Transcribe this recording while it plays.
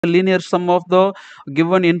linear sum of the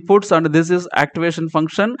given inputs, and this is activation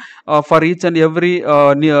function for each and every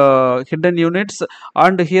hidden units.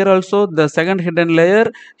 And here also the second hidden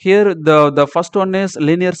layer, here the first one is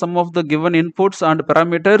linear sum of the given inputs and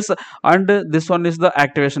parameters, and this one is the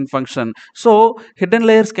activation function. So hidden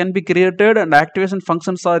layers can be created and activation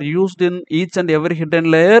functions are used in each and every hidden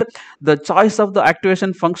layer. The choice of the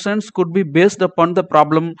activation functions could be based upon the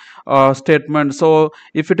problem statement. So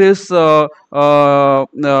if it is what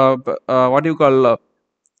do you call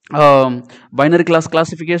binary class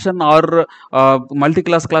classification or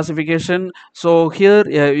multi-class classification, so here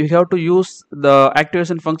you have to use the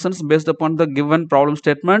activation functions based upon the given problem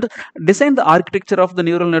statement. Design the architecture of the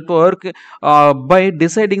neural network by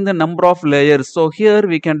deciding the number of layers. So here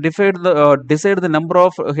we can decide the number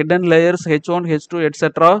of hidden layers, h1, h2,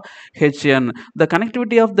 etc., hn. The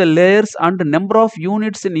connectivity of the layers and number of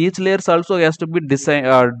units in each layers also has to be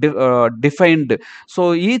defined.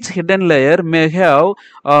 So each hidden layer may have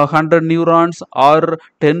 100 neurons or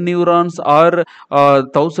 10 neurons or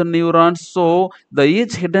 1000 neurons. So the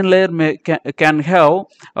each hidden layer can have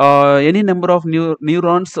any number of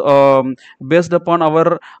neurons based upon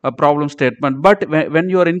our problem statement. But when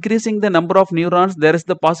you are increasing the number of neurons, there is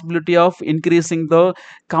the possibility of increasing the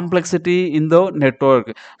complexity in the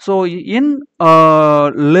network. So in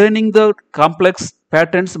learning the complex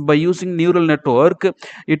patterns by using neural network,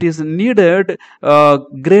 it is needed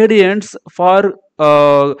gradients for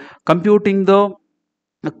computing the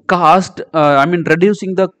cost, I mean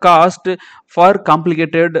reducing the cost for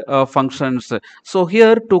complicated functions. So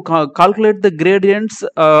here to calculate the gradients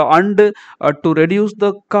and to reduce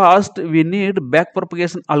the cost, we need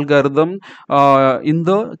backpropagation algorithm in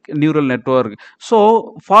the neural network.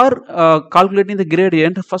 So for calculating the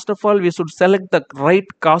gradient, first of all we should select the right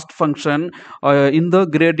cost function in the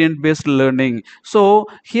gradient based learning. So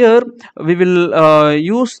here we will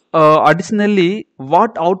use additionally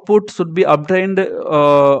what output should be obtained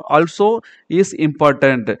also is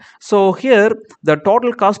important. So here the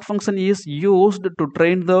total cost function is used to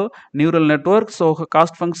train the neural network. So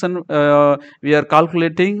cost function we are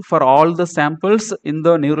calculating for all the samples in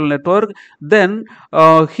the neural network. Then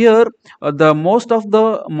here the most of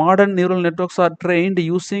the modern neural networks are trained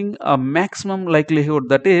using a maximum likelihood.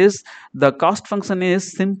 That is, the cost function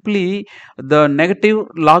is simply the negative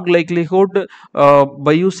log likelihood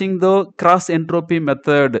by using the cross entropy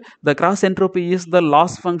method. The cross entropy is the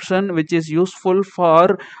loss function which is useful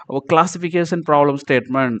for classification problem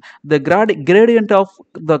statement. The gradient of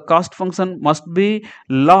the cost function must be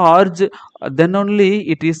large, then only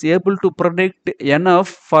it is able to predict enough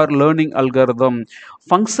for learning algorithm.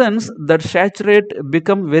 Functions that saturate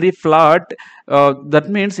become very flat. That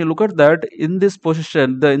means you look at that in this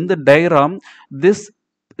position, in the diagram, this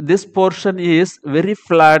portion is very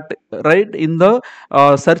flat, right, in the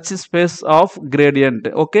search space of gradient.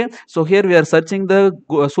 Okay, so here we are searching the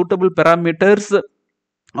suitable parameters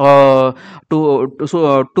uh,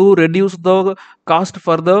 to reduce the cost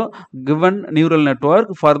for the given neural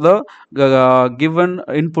network for the given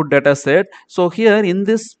input data set. So here in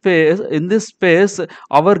this space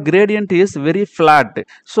our gradient is very flat.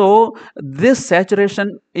 So this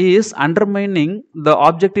saturation is undermining the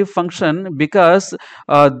objective function because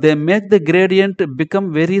they make the gradient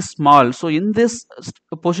become very small. So in this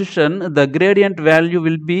position the gradient value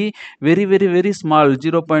will be very small,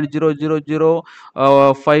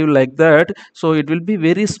 0.0005 like that. So it will be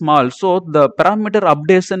very small. So the parameter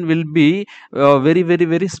updation will be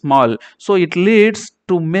very small. So it leads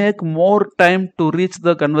to make more time to reach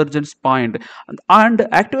the convergence point. And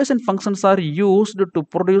activation functions are used to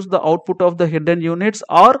produce the output of the hidden units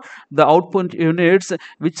or the output units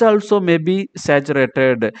which also may be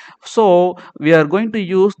saturated. So we are going to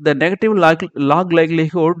use the negative log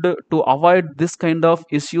likelihood to avoid this kind of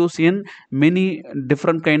issues in many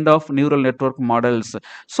different kind of neural network models.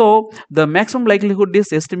 So the maximum likelihood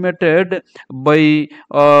is estimated by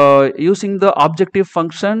using the objective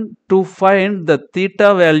function to find the theta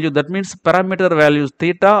value, that means parameter values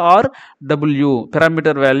theta or w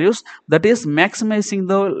parameter values, that is maximizing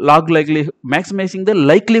the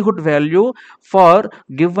likelihood value for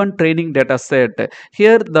given training data set.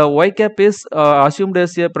 Here the y cap is assumed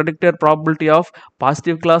as a predicted probability of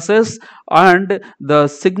positive classes, and the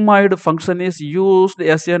sigmoid function is used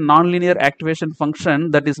as a nonlinear activation function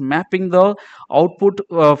that is mapping the output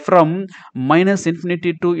from minus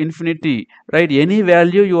infinity to infinity, right? Any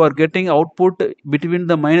value you are getting output between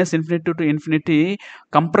the minus infinity to infinity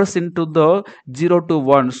compress into the 0 to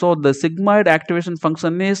 1. So the sigmoid activation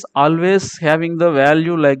function is always having the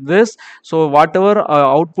value like this. So whatever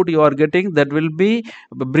output you are getting, that will be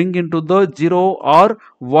bring into the 0 or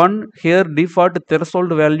 1. Here default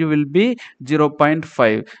threshold value will be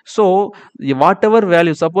 0.5. So whatever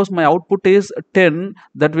value, suppose my output is 10,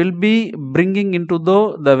 that will be bringing into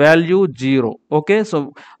the value 0. Okay,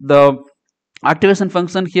 so the activation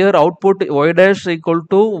function here output y dash equal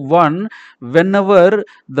to 1 whenever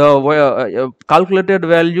the calculated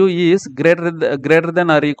value is greater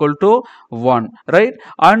than or equal to 1, right?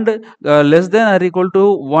 And less than or equal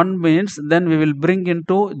to 1 means then we will bring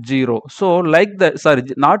into 0. So like that, sorry,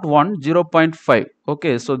 not 1, 0.5.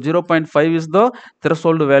 Okay, so 0.5 is the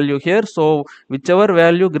threshold value here. So whichever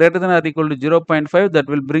value greater than or equal to 0.5, that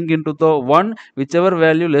will bring into the 1. Whichever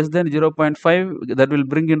value less than 0.5, that will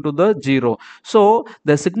bring into the 0. So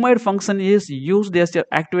the sigmoid function is used as an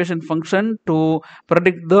activation function to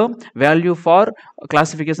predict the value for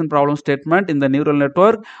classification problem statement in the neural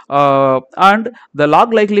network, and the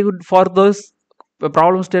log likelihood for this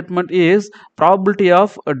problem statement is probability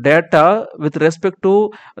of data with respect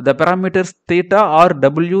to the parameters theta or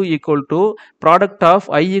w equal to product of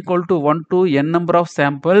I equal to 1 to n number of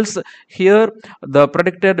samples. Here the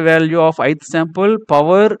predicted value of ith sample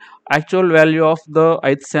power actual value of the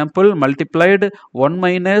ith sample multiplied 1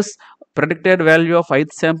 minus predicted value of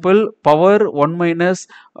ith sample power 1 minus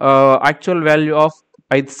actual value of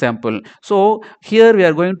ith sample. So here we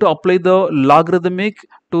are going to apply the logarithmic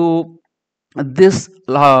to this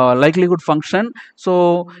likelihood function,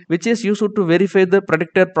 so which is used to verify the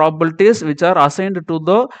predicted probabilities which are assigned to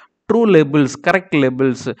the true labels, correct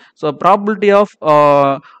labels. So probability of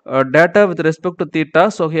data with respect to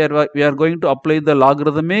theta, so here we are going to apply the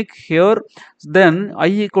logarithmic here. Then I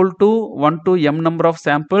equal to 1 to m number of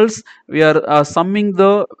samples, we are summing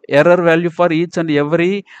the error value for each and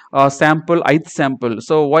every sample, ith sample.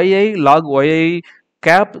 So yi log yi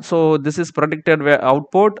cap, so this is predicted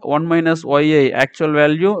output 1 minus yi actual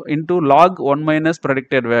value into log 1 minus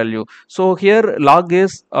predicted value. So here log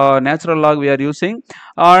is natural log we are using,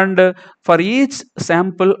 and for each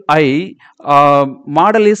sample I,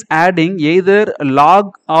 model is adding either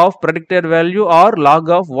log of predicted value or log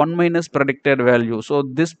of 1 minus predicted value, so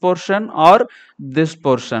this portion or this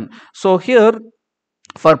portion. So here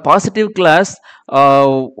for positive class,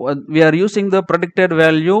 we are using the predicted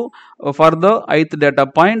value for the ith data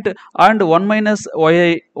point, and 1 minus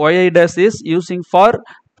yi dash is using for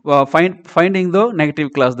finding the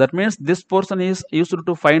negative class. That means this portion is used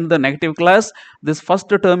to find the negative class, this first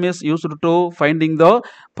term is used to finding the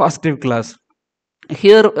positive class.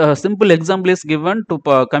 Here a simple example is given to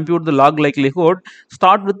compute the log likelihood.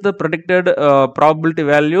 Start with the predicted probability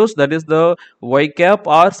values, that is the y cap,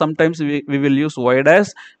 or sometimes we will use y dash.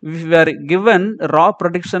 If we are given raw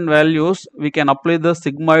prediction values, we can apply the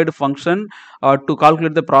sigmoid function to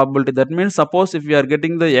calculate the probability. That means suppose if we are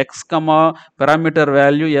getting the x comma parameter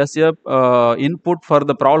value as a input for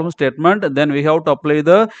the problem statement, then we have to apply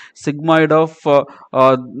the sigmoid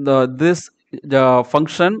of this the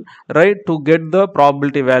function, right, to get the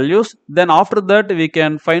probability values. Then after that we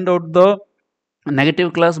can find out the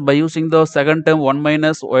negative class by using the second term 1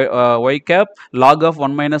 minus y cap, log of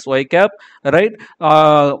 1 minus y cap, right.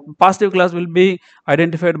 Positive class will be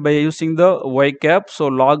identified by using the y cap, so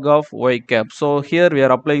log of y cap. So here we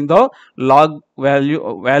are applying the log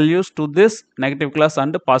values to this negative class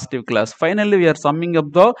and positive class. Finally we are summing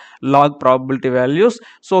up the log probability values.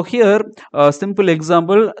 So here a simple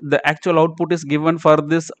example, the actual output is given for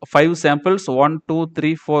this 5 samples 1 2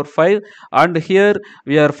 3 4 5, and here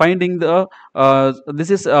we are finding the this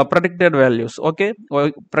is predicted values. Okay,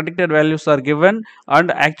 predicted values are given and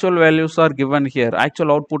actual values are given here.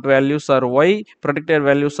 Actual output values are y, predicted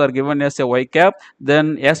values are given as a y cap.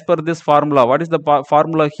 Then as per this formula, what is the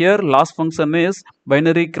formula here? Loss function is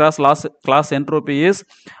binary cross loss class entropy is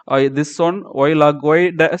this one y log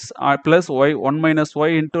y dash plus y 1 minus y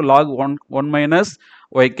into log 1 minus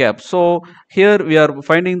y cap. So here we are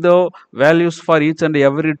finding the values for each and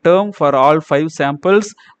every term for all 5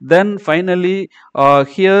 samples. Then finally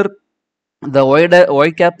here the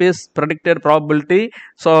y cap is predicted probability,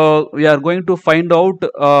 so we are going to find out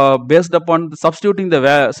based upon substituting the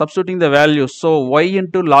values. So y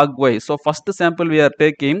into log y, so first sample we are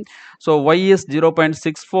taking, so y is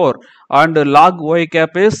 0.64 and log y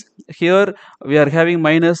cap is here we are having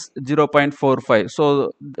minus 0.45,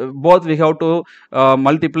 so both we have to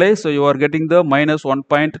multiply, so you are getting the minus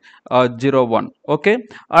 1.01. okay,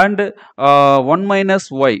 and 1 minus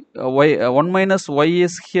y 1 minus y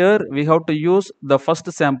is here we have to use the first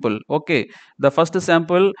sample. Okay, the first sample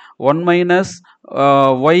example 1 minus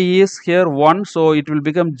y is here 1, so it will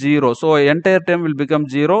become 0, so entire term will become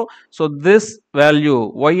 0. So this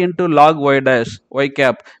value y into log y dash y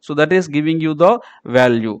cap, so that is giving you the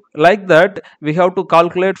value. Like that we have to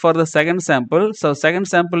calculate for the second sample. So second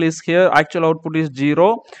sample is here, actual output is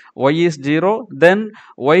 0, y is 0, then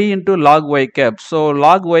y into log y cap. So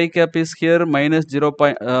log y cap is here minus 0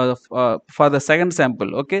 for the second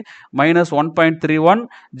sample, okay, minus 1.31,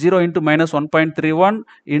 0 into minus 1.31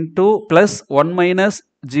 into plus 1 minus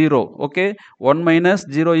 0, okay, 1 minus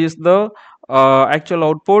 0 is the actual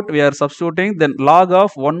output we are substituting, then log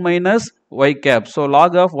of 1 minus y cap. So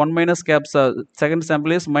log of 1 minus caps, second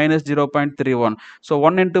sample is minus 0.31, so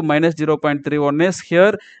 1 into minus 0.31 is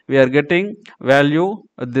here we are getting value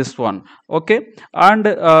this one, okay. And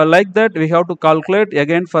like that we have to calculate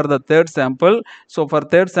again for the third sample. So for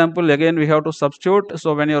third sample again we have to substitute.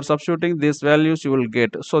 So when you are substituting these values you will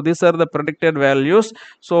get, so these are the predicted values.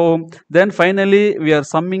 So then finally we are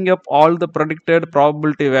summing up all the predicted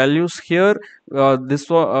probability values here. This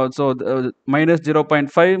one, minus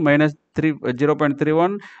 0.5, minus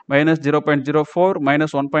 0.31, minus 0.04,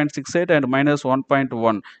 minus 1.68, and minus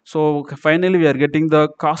 1.1. So finally we are getting the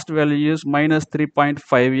cost value is minus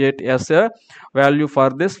 3.58 as a value for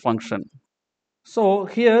this function. So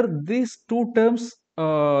here these two terms,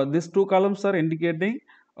 these two columns are indicating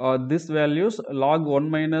this values, log 1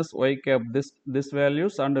 minus y cap, this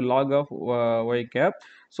values, and log of y cap.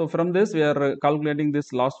 So from this we are calculating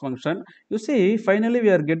this loss function. You see finally we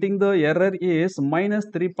are getting the error is minus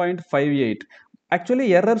 3.58.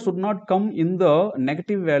 Actually error should not come in the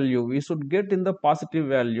negative value, we should get in the positive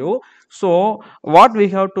value. So what we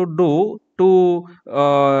have to do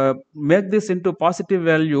to make this into positive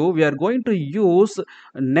value, we are going to use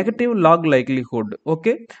negative log likelihood,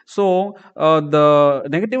 okay. So the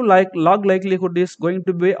negative log likelihood is going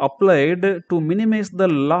to be applied to minimize the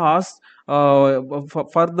loss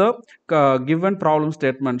for the given problem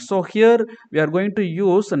statement. So here we are going to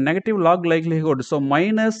use a negative log likelihood, so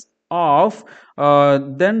minus of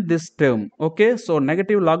then this term, okay. So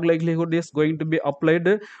negative log likelihood is going to be applied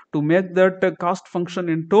to make that cost function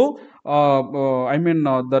into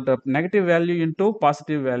that negative value into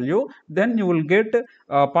positive value, then you will get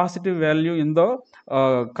positive value in the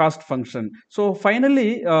cost function. So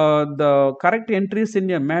finally the correct entries in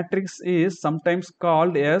a matrix is sometimes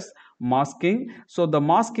called as masking. So the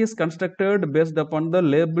mask is constructed based upon the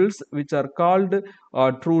labels which are called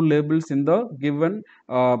true labels in the given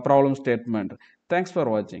problem statement. Thanks for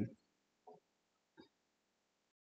watching.